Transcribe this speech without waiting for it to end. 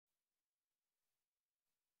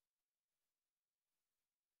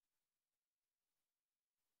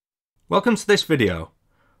Welcome to this video,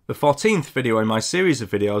 the 14th video in my series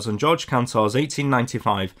of videos on Georg Cantor's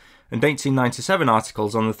 1895 and 1897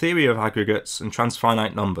 articles on the theory of aggregates and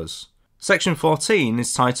transfinite numbers. Section 14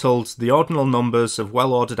 is titled The Ordinal Numbers of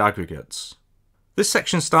Well-Ordered Aggregates. This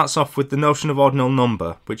section starts off with the notion of ordinal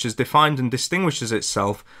number, which is defined and distinguishes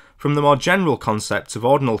itself from the more general concept of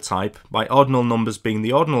ordinal type by ordinal numbers being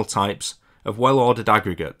the ordinal types of well-ordered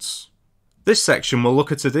aggregates. This section will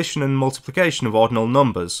look at addition and multiplication of ordinal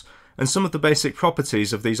numbers and some of the basic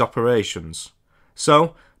properties of these operations.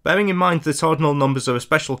 So, bearing in mind that ordinal numbers are a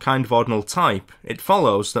special kind of ordinal type, it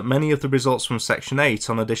follows that many of the results from section 8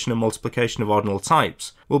 on addition and multiplication of ordinal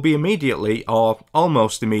types will be immediately or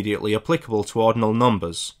almost immediately applicable to ordinal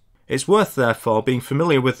numbers. It's worth therefore being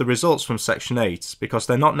familiar with the results from section 8 because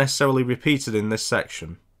they're not necessarily repeated in this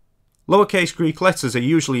section. Lowercase Greek letters are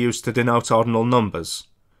usually used to denote ordinal numbers.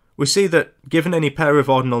 We see that given any pair of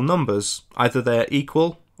ordinal numbers, either they are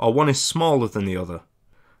equal or one is smaller than the other.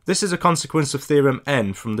 This is a consequence of theorem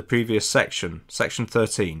N from the previous section, section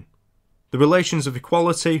 13. The relations of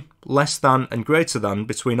equality, less than and greater than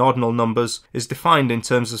between ordinal numbers is defined in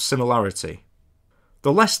terms of similarity.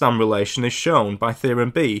 The less than relation is shown by theorem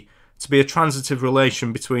B to be a transitive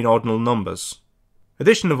relation between ordinal numbers.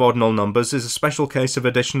 Addition of ordinal numbers is a special case of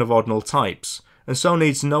addition of ordinal types, and so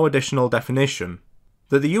needs no additional definition.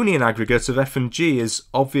 That the union aggregate of f and g is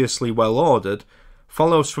obviously well ordered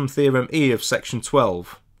follows from theorem E of section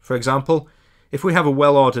 12. For example, if we have a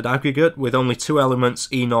well-ordered aggregate with only two elements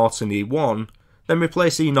E0 and E1, then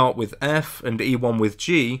replace E0 with F and E1 with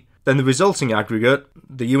G, then the resulting aggregate,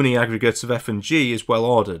 the union aggregate of F and G, is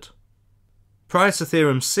well-ordered. Prior to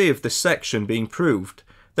theorem C of this section being proved,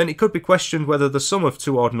 then it could be questioned whether the sum of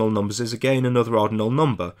two ordinal numbers is again another ordinal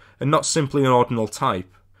number, and not simply an ordinal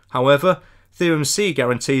type. However, theorem C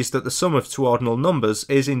guarantees that the sum of two ordinal numbers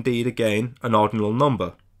is indeed again an ordinal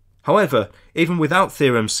number. However, even without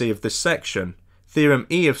theorem C of this section, theorem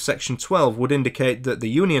E of section 12 would indicate that the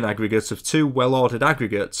union aggregate of two well-ordered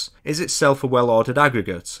aggregates is itself a well-ordered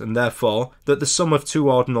aggregate, and therefore that the sum of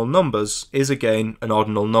two ordinal numbers is again an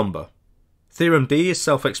ordinal number. Theorem D is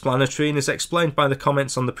self-explanatory and is explained by the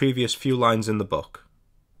comments on the previous few lines in the book.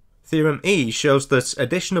 Theorem E shows that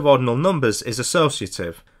addition of ordinal numbers is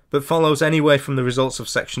associative, but follows anyway from the results of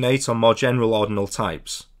section 8 on more general ordinal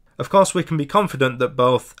types. Of course, we can be confident that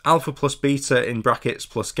both alpha plus beta in brackets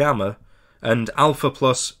plus gamma and alpha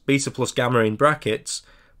plus beta plus gamma in brackets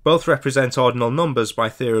both represent ordinal numbers by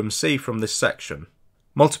theorem C from this section.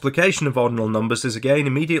 Multiplication of ordinal numbers is again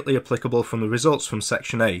immediately applicable from the results from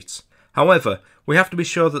section 8. However, we have to be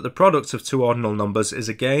sure that the product of two ordinal numbers is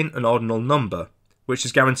again an ordinal number, which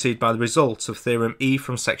is guaranteed by the results of theorem E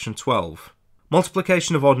from section 12.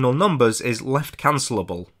 Multiplication of ordinal numbers is left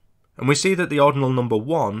cancelable, and we see that the ordinal number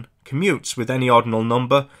 1 commutes with any ordinal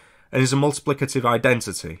number and is a multiplicative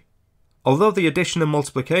identity. Although the addition and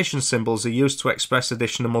multiplication symbols are used to express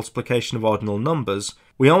addition and multiplication of ordinal numbers,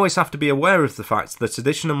 we always have to be aware of the fact that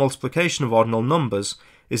addition and multiplication of ordinal numbers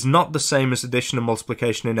is not the same as addition and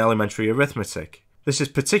multiplication in elementary arithmetic. This is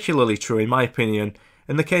particularly true, in my opinion,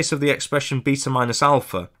 in the case of the expression beta minus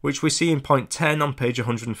alpha, which we see in point 10 on page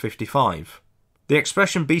 155. The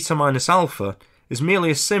expression beta minus alpha is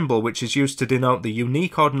merely a symbol which is used to denote the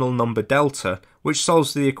unique ordinal number delta, which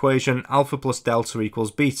solves the equation alpha plus delta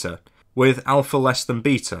equals beta, with alpha less than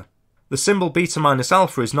beta. The symbol beta minus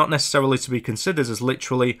alpha is not necessarily to be considered as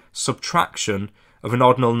literally subtraction of an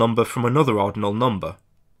ordinal number from another ordinal number.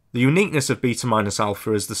 The uniqueness of beta minus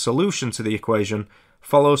alpha as the solution to the equation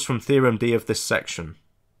follows from theorem D of this section.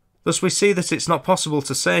 Thus we see that it's not possible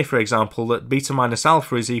to say, for example, that beta minus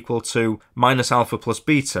alpha is equal to minus alpha plus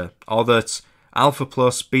beta, or that alpha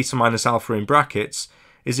plus beta minus alpha in brackets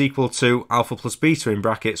is equal to alpha plus beta in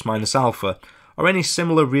brackets minus alpha, or any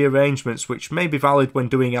similar rearrangements which may be valid when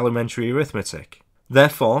doing elementary arithmetic.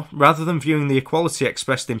 Therefore, rather than viewing the equality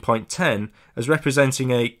expressed in point 10 as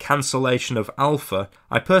representing a cancellation of alpha,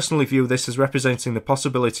 I personally view this as representing the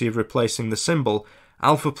possibility of replacing the symbol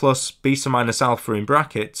alpha plus beta minus alpha in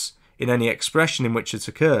brackets in any expression in which it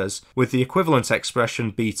occurs with the equivalent expression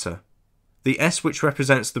beta. The S which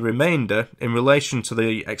represents the remainder in relation to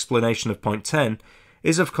the explanation of point 10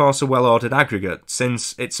 is of course a well-ordered aggregate,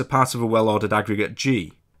 since it's a part of a well-ordered aggregate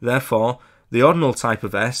G. Therefore, the ordinal type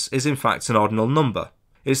of S is in fact an ordinal number.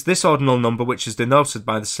 It's this ordinal number which is denoted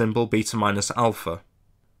by the symbol beta minus alpha.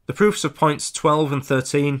 The proofs of points 12 and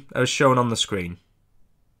 13 are as shown on the screen.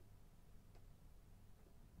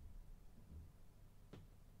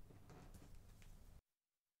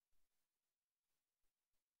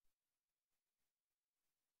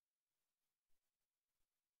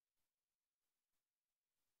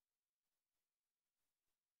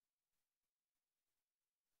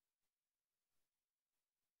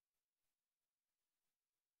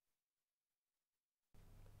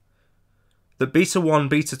 That beta 1,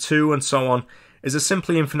 beta 2 and so on is a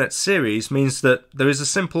simply infinite series means that there is a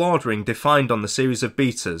simple ordering defined on the series of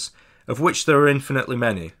betas, of which there are infinitely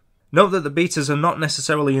many. Note that the betas are not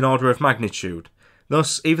necessarily in order of magnitude.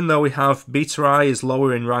 Thus, even though we have beta I is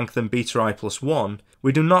lower in rank than beta I plus 1,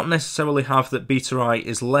 we do not necessarily have that beta I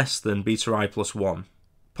is less than beta I plus 1.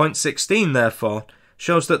 Point 16, therefore,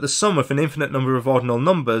 shows that the sum of an infinite number of ordinal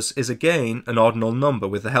numbers is again an ordinal number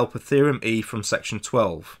with the help of Theorem E from section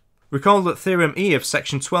 12. Recall that Theorem E of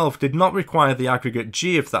section 12 did not require the aggregate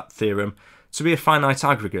G of that theorem to be a finite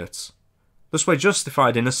aggregate. Thus we're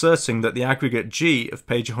justified in asserting that the aggregate G of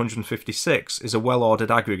page 156 is a well-ordered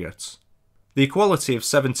aggregate. The equality of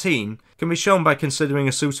 17 can be shown by considering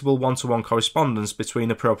a suitable one-to-one correspondence between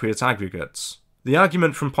appropriate aggregates. The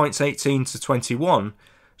argument from points 18 to 21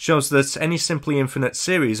 shows that any simply infinite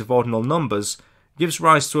series of ordinal numbers gives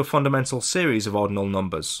rise to a fundamental series of ordinal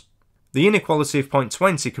numbers. The inequality of point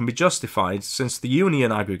 20 can be justified since the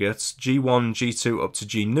union aggregates G1, G2 up to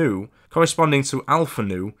G nu, corresponding to alpha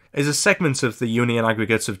nu, is a segment of the union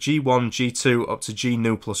aggregate of G1, G2 up to G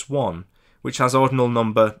nu plus 1, which has ordinal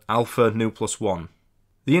number alpha nu plus 1.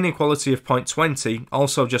 The inequality of point 20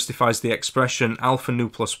 also justifies the expression alpha nu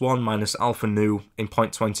plus 1 minus alpha nu in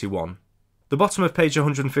point 21. The bottom of page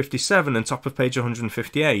 157 and top of page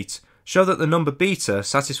 158 show that the number beta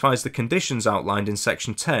satisfies the conditions outlined in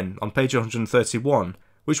section 10 on page 131,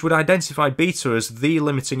 which would identify beta as the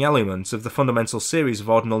limiting element of the fundamental series of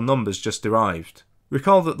ordinal numbers just derived.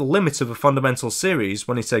 Recall that the limit of a fundamental series,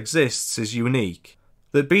 when it exists, is unique.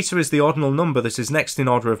 That beta is the ordinal number that is next in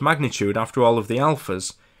order of magnitude after all of the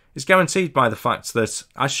alphas is guaranteed by the fact that,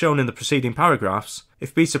 as shown in the preceding paragraphs,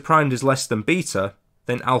 if beta primed is less than beta,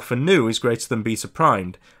 then alpha nu is greater than beta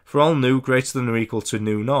primed, for all nu greater than or equal to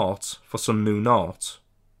nu naught, for some nu naught.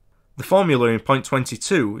 The formula in point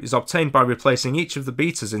 22 is obtained by replacing each of the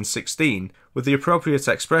betas in 16 with the appropriate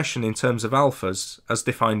expression in terms of alphas, as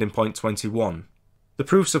defined in point 21. The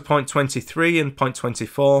proofs of point 23 and point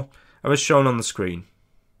 24 are as shown on the screen.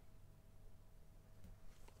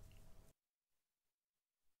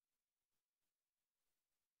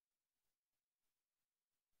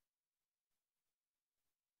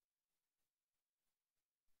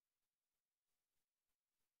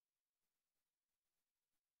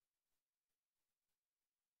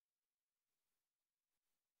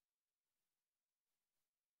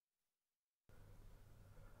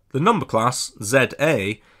 The number class,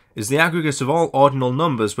 ZA, is the aggregate of all ordinal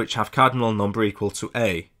numbers which have cardinal number equal to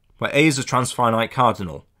A, where A is a transfinite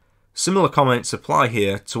cardinal. Similar comments apply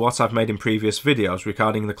here to what I've made in previous videos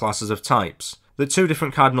regarding the classes of types, that two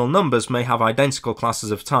different cardinal numbers may have identical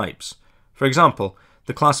classes of types. For example,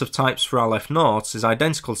 the class of types for Aleph naught is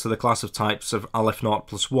identical to the class of types of Aleph naught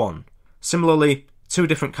plus 1. Similarly, two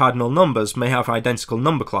different cardinal numbers may have identical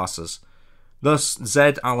number classes. Thus,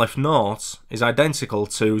 Z Aleph naught is identical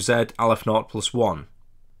to Z Aleph naught plus 1.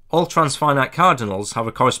 All transfinite cardinals have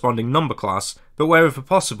a corresponding number class, but wherever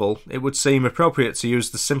possible, it would seem appropriate to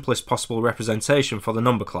use the simplest possible representation for the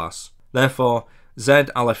number class. Therefore, Z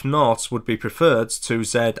Aleph naught would be preferred to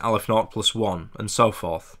Z Aleph naught plus 1, and so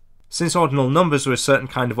forth. Since ordinal numbers are a certain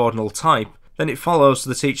kind of ordinal type, then it follows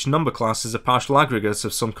that each number class is a partial aggregate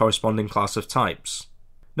of some corresponding class of types.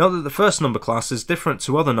 Note that the first number class is different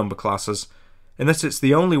to other number classes, in that it's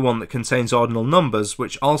the only one that contains ordinal numbers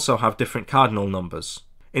which also have different cardinal numbers.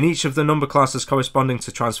 In each of the number classes corresponding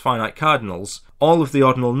to transfinite cardinals, all of the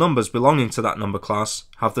ordinal numbers belonging to that number class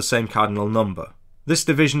have the same cardinal number. This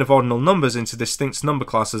division of ordinal numbers into distinct number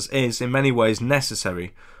classes is, in many ways,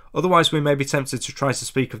 necessary, otherwise we may be tempted to try to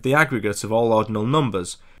speak of the aggregate of all ordinal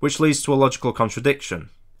numbers, which leads to a logical contradiction.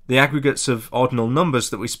 The aggregates of ordinal numbers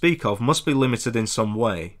that we speak of must be limited in some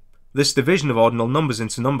way. This division of ordinal numbers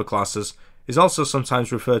into number classes is also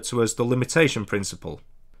sometimes referred to as the limitation principle.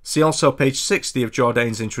 See also page 60 of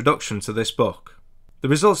Jourdain's introduction to this book. The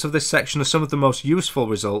results of this section are some of the most useful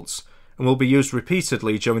results and will be used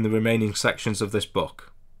repeatedly during the remaining sections of this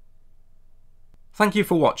book. Thank you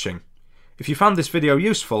for watching. If you found this video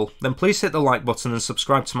useful, then please hit the like button and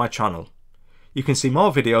subscribe to my channel. You can see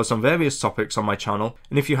more videos on various topics on my channel,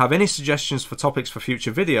 and if you have any suggestions for topics for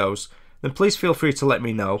future videos, then please feel free to let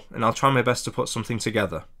me know and I'll try my best to put something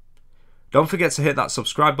together. Don't forget to hit that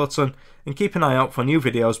subscribe button and keep an eye out for new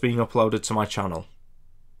videos being uploaded to my channel.